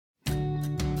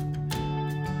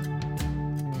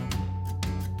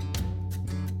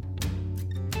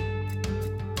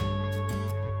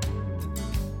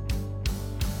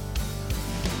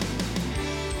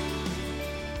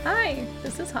Hi,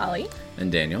 this is Holly.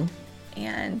 And Daniel.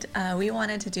 And we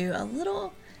wanted to do a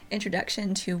little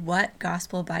introduction to what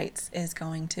Gospel Bites is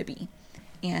going to be.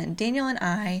 And Daniel and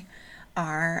I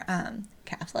are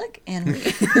Catholic, and we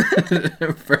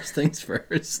First things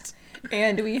first.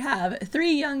 and we have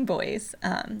 3 young boys.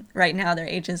 Right now, their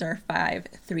ages are 5,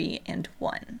 3, and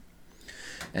 1.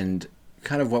 And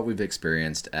kind of what we've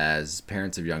experienced as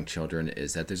parents of young children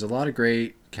is that there's a lot of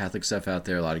great Catholic stuff out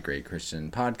there, a lot of great Christian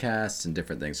podcasts and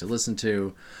different things to listen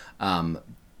to.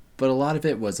 But a lot of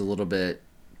it was a little bit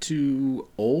too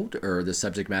old, or the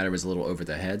subject matter was a little over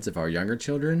the heads of our younger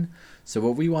children. So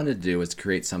what we wanted to do was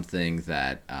create something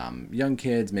that young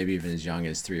kids, maybe even as young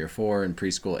as 3 or 4 in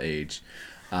preschool age,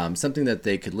 something that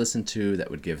they could listen to that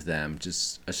would give them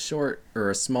just a short or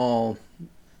a small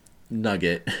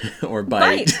nugget or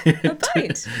bite, A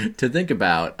bite. to think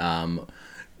about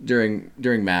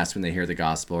during Mass when they hear the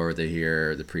gospel or they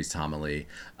hear the priest's homily.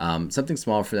 Something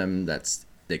small for them that's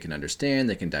they can understand,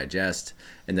 they can digest,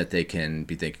 and that they can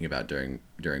be thinking about during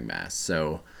Mass.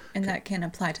 So And that can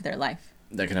apply to their life.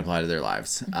 That can apply to their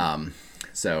lives.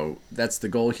 So that's the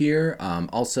goal here.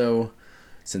 Also,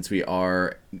 since we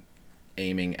are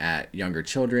aiming at younger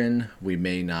children, we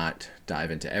may not dive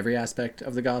into every aspect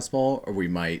of the gospel, or we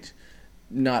might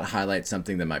not highlight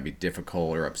something that might be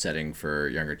difficult or upsetting for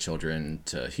younger children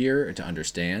to hear and to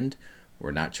understand.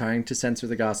 We're not trying to censor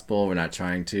the gospel. We're not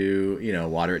trying to,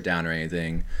 water it down or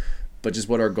anything. But just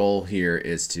what our goal here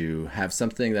is to have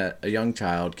something that a young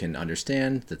child can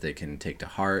understand, that they can take to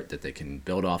heart, that they can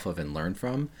build off of and learn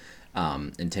from,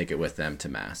 and take it with them to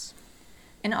Mass.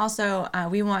 And also,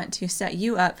 we want to set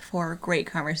you up for great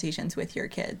conversations with your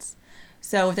kids.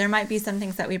 So there might be some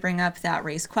things that we bring up that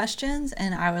raise questions,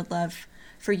 and I would love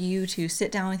for you to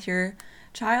sit down with your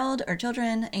child or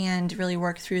children and really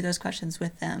work through those questions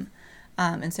with them.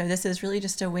 And so this is really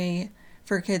just a way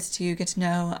for kids to get to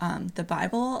know the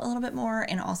Bible a little bit more,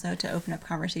 and also to open up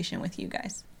conversation with you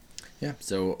guys. Yeah,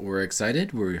 so we're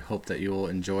excited. We hope that you will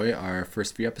enjoy our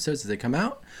first few episodes as they come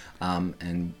out.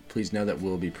 And please know that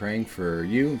we'll be praying for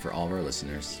you and for all of our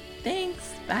listeners.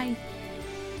 Thanks. Bye.